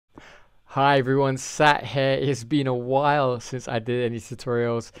Hi everyone, Sat here. It's been a while since I did any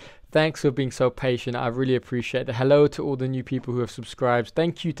tutorials. Thanks for being so patient. I really appreciate it. Hello to all the new people who have subscribed.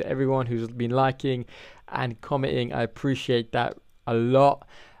 Thank you to everyone who's been liking and commenting. I appreciate that a lot.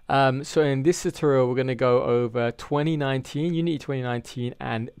 So in this tutorial, we're going to go over 2019, Unity 2019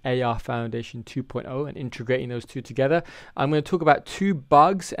 and ARFoundation 2.0 and integrating those two together. I'm going to talk about two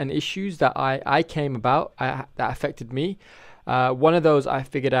bugs and issues that I came about that affected me. One of those I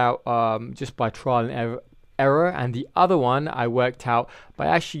figured out just by trial and error, and the other one I worked out by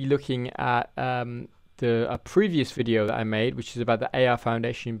actually looking at a previous video that I made, which is about the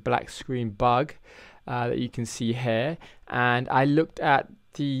ARFoundation black screen bug that you can see here. And I looked at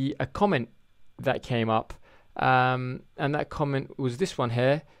a comment that came up, and that comment was this one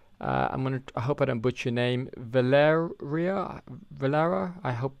here. I hope I don't butcher your name, Valara.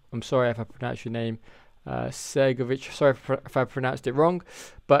 I'm sorry if I pronounced your name. Sergovich, sorry if I pronounced it wrong,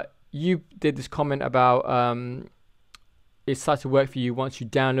 but you did this comment about it started to work for you once you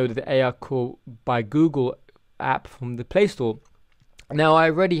downloaded the AR Core by Google app from the Play Store. Now I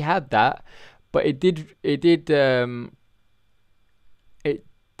already had that, but it did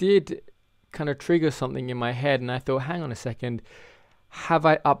kind of trigger something in my head, and I thought, hang on a second, have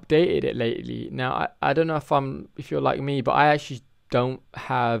I updated it lately? Now I don't know if you're like me, but I actually don't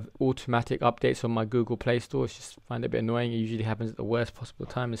have automatic updates on my Google Play Store. It's just find it a bit annoying. It usually happens at the worst possible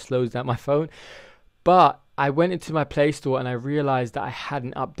time and slows down my phone. But I went into my Play Store and I realized that I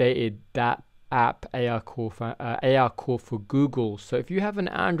hadn't updated that app, AR Core for Google. So if you have an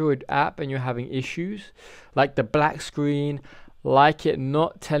Android app and you're having issues like the black screen, like it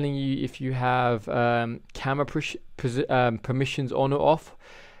not telling you if you have camera permissions on or off,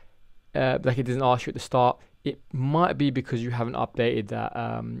 like it doesn't ask you at the start, it might be because you haven't updated that.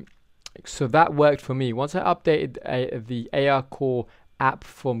 So that worked for me. Once I updated the AR Core app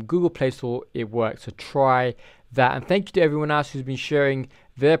from Google Play Store, it worked. So try that. And thank you to everyone else who's been sharing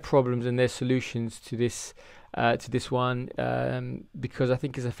their problems and their solutions to this one, because I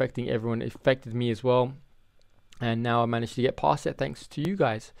think it's affecting everyone. It affected me as well. And now I managed to get past it thanks to you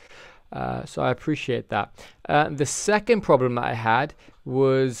guys. So I appreciate that. The second problem that I had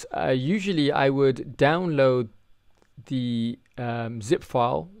was usually I would download the zip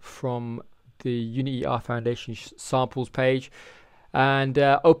file from the Unity ARFoundation samples page and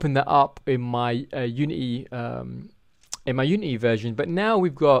open that up in my Unity version. But now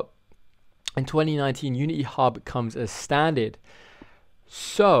we've got, in 2019, Unity Hub comes as standard.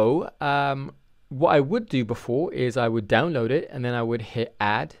 So what I would do before is I would download it and then I would hit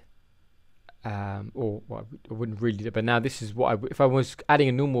add. Well, I wouldn't really do it, but now this is what if I was adding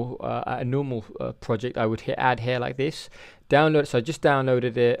a normal project, I would hit add here like this, download. So I just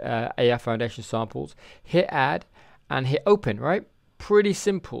downloaded the ARFoundation samples, hit add and hit open, right? Pretty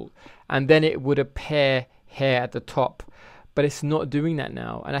simple. And then it would appear here at the top, but it's not doing that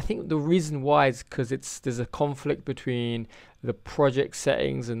now. And I think the reason why is because there's a conflict between the project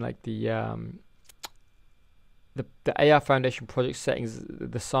settings and like the ARFoundation project settings,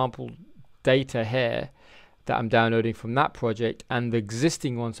 the sample data here that I'm downloading from that project and the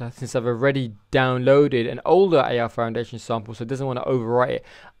existing ones, since I've already downloaded an older ARFoundation sample, so it doesn't want to overwrite it.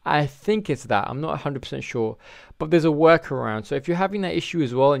 I think it's that. I'm not 100% sure, but there's a workaround. So if you're having that issue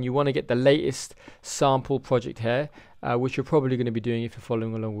as well and you want to get the latest sample project here, which you're probably going to be doing if you're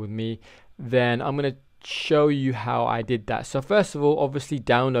following along with me, then I'm going to show you how I did that. So first of all, obviously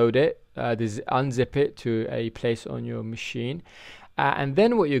download it, unzip it to a place on your machine. And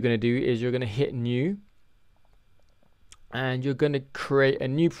then what you're going to do is you're going to hit new and you're going to create a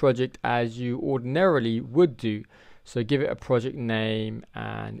new project as you ordinarily would do. So give it a project name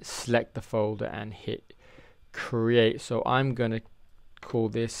and select the folder and hit create. So I'm going to call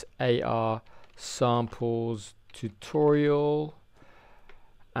this AR samples tutorial,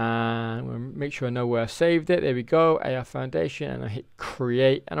 and we'll make sure I know where I saved it. There we go, ARFoundation, and I hit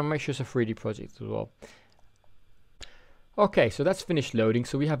create, and I'll make sure it's a 3D project as well. Okay, so that's finished loading.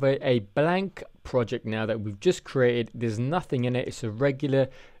 So we have a blank project now that we've just created. There's nothing in it. It's a regular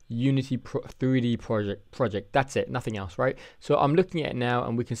Unity 3D project. That's it, nothing else, right? So I'm looking at it now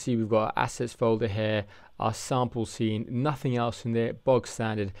and we can see we've got our assets folder here, our sample scene, nothing else in there, bog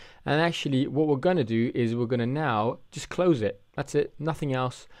standard. And actually what we're going to do is we're going to now just close it. That's it, nothing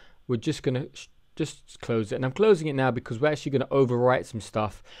else. We're just going to just close it. And I'm closing it now because we're actually going to overwrite some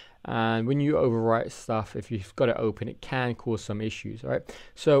stuff. And when you overwrite stuff, if you've got it open, it can cause some issues, right?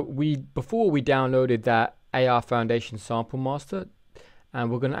 So before we downloaded that ARFoundation sample master,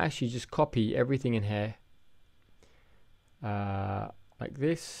 and we're going to actually just copy everything in here like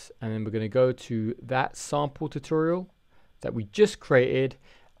this, and then we're going to go to that sample tutorial that we just created,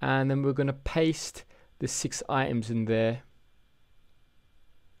 and then we're going to paste the 6 items in there,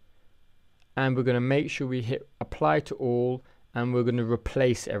 and we're going to make sure we hit apply to all, and we're going to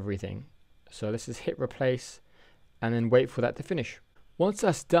replace everything. So let's just hit replace and then wait for that to finish. Once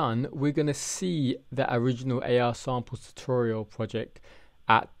that's done, we're going to see that original AR samples tutorial project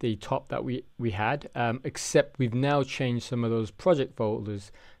at the top that we had, except we've now changed some of those project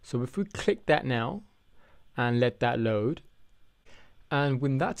folders. So if we click that now and let that load, and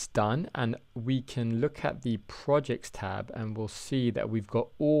when that's done, and we can look at the projects tab, and we'll see that we've got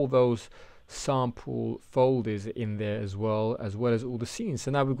all those sample folders in there as well as all the scenes.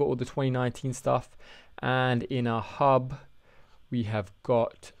 So now we've got all the 2019 stuff, and in our hub we have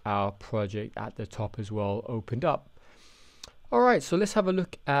got our project at the top as well opened up. Alright, so let's have a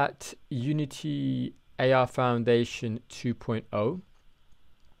look at Unity ARFoundation 2.0,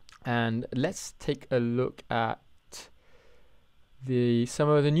 and let's take a look at some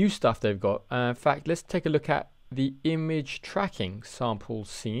of the new stuff they've got. In fact, let's take a look at the image tracking sample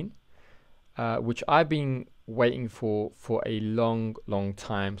scene, which I've been waiting for a long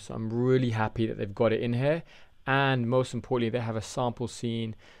time. So I'm really happy that they've got it in here, and most importantly, they have a sample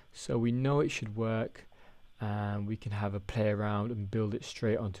scene, so we know it should work, and we can have a play around and build it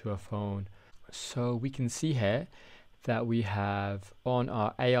straight onto our phone. So we can see here that we have on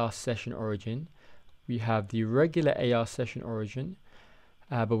our AR session origin, we have the regular AR session origin,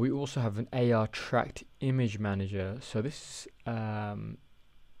 but we also have an AR tracked image manager. So this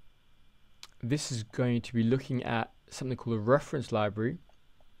is going to be looking at something called a reference library.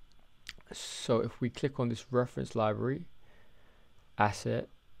 So if we click on this reference library asset,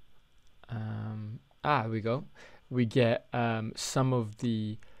 here we go, we get some of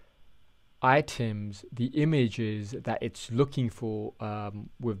the items, the images that it's looking for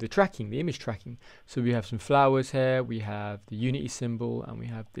with the tracking, the image tracking. So we have some flowers here, we have the Unity symbol, and we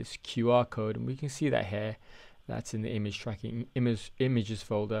have this QR code, and we can see that here, that's in the image tracking images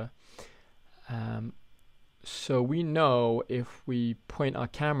folder. So we know if we point our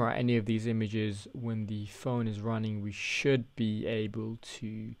camera at any of these images when the phone is running, we should be able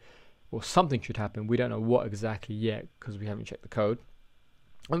to, or something should happen. We don't know what exactly yet because we haven't checked the code.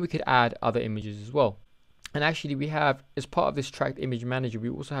 And we could add other images as well. And actually we have, as part of this tracked image manager, we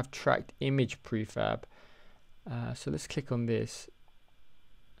also have tracked image prefab. So let's click on this.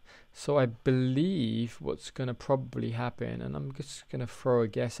 So I believe what's going to probably happen, and I'm just going to throw a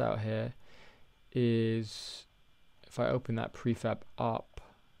guess out here, is if I open that prefab up.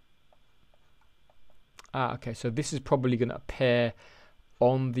 Okay, so this is probably going to appear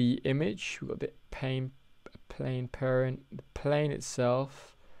on the image. We've got the plane parent, the plane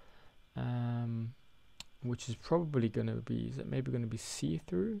itself, which is probably going to be, is it maybe going to be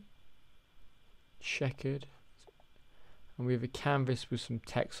see-through, checkered, and we have a canvas with some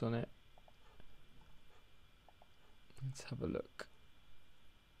text on it. Let's have a look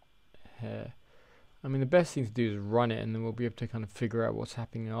here. I mean, the best thing to do is run it, and then we'll be able to kind of figure out what's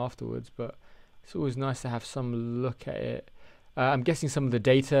happening afterwards, but it's always nice to have some look at it. I'm guessing some of the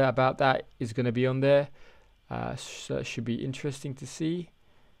data about that is going to be on there, so it should be interesting to see.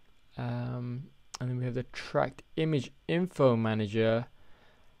 And then we have the tracked image info manager,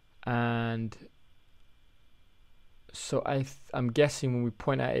 and so I'm guessing when we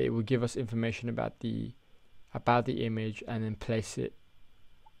point at it, it will give us information about the image, and then place it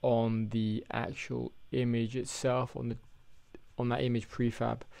on the actual image itself, on that image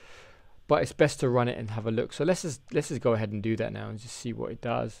prefab. But it's best to run it and have a look. So let's just go ahead and do that now and just see what it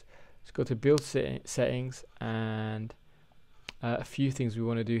does. Let's go to build settings, and a few things we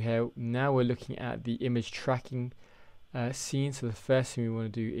want to do here. Now we're looking at the image tracking scene. So the first thing we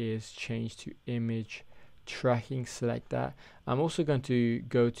want to do is change to image tracking, select that. I'm also going to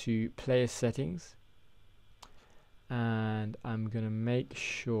go to player settings, and I'm going to make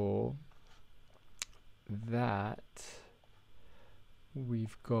sure that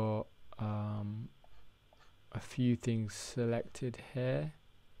we've got a few things selected here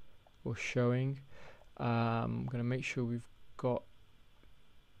or showing. I'm going to make sure we've got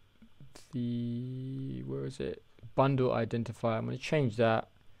the, where is it, bundle identifier. I'm going to change that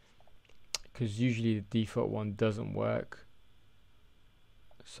because usually the default one doesn't work.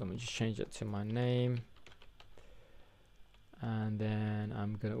 So I'm going to just change that to my name, and then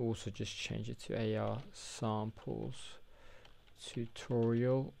I'm going to also just change it to AR samples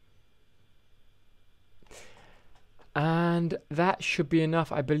tutorial, and that should be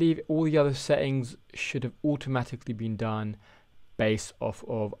enough. I believe all the other settings should have automatically been done based off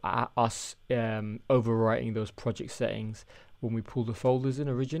of us overwriting those project settings when we pull the folders in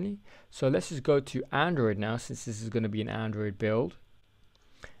originally. So let's just go to Android now, since this is going to be an Android build,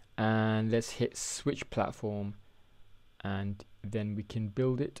 and let's hit switch platform, and then we can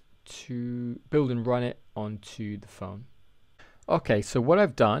build and run it onto the phone. Okay, so what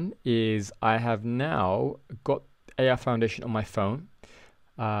I've done is I have now got ARFoundation on my phone,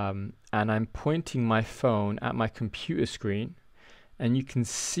 and I'm pointing my phone at my computer screen, and you can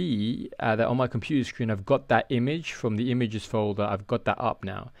see that on my computer screen I've got that image from the images folder. I've got that up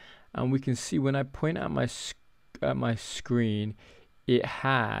now, and we can see when I point at my screen, it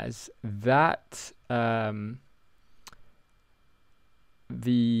has that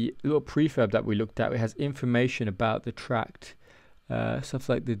the little prefab that we looked at. It has information about the tracked stuff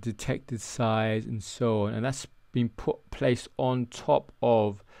like the detected size and so on, and that's been placed on top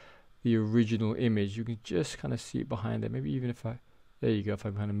of the original image. You can just kind of see it behind there. Maybe even if there you go, if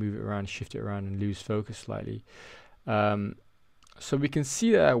I kind of move it around, shift it around and lose focus slightly. So we can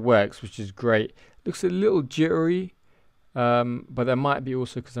see that it works, which is great. Looks a little jittery, but that might be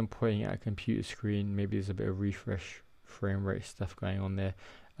also because I'm pointing at a computer screen. Maybe there's a bit of refresh frame rate stuff going on there.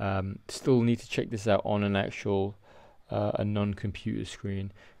 Still need to check this out on an actual a non-computer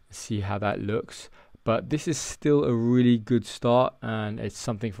screen, see how that looks. But this is still a really good start, and it's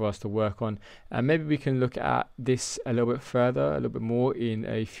something for us to work on. And maybe we can look at this a little bit further, a little bit more in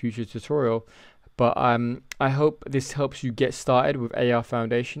a future tutorial. But I hope this helps you get started with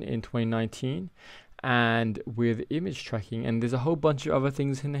ARFoundation in 2019 and with image tracking. And there's a whole bunch of other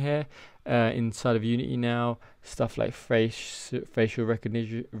things in here inside of Unity now, stuff like facial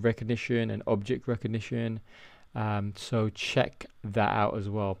recognition and object recognition. So check that out as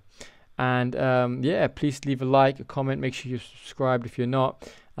well. And yeah, please leave a like, a comment, make sure you're subscribed if you're not,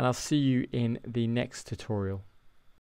 and I'll see you in the next tutorial.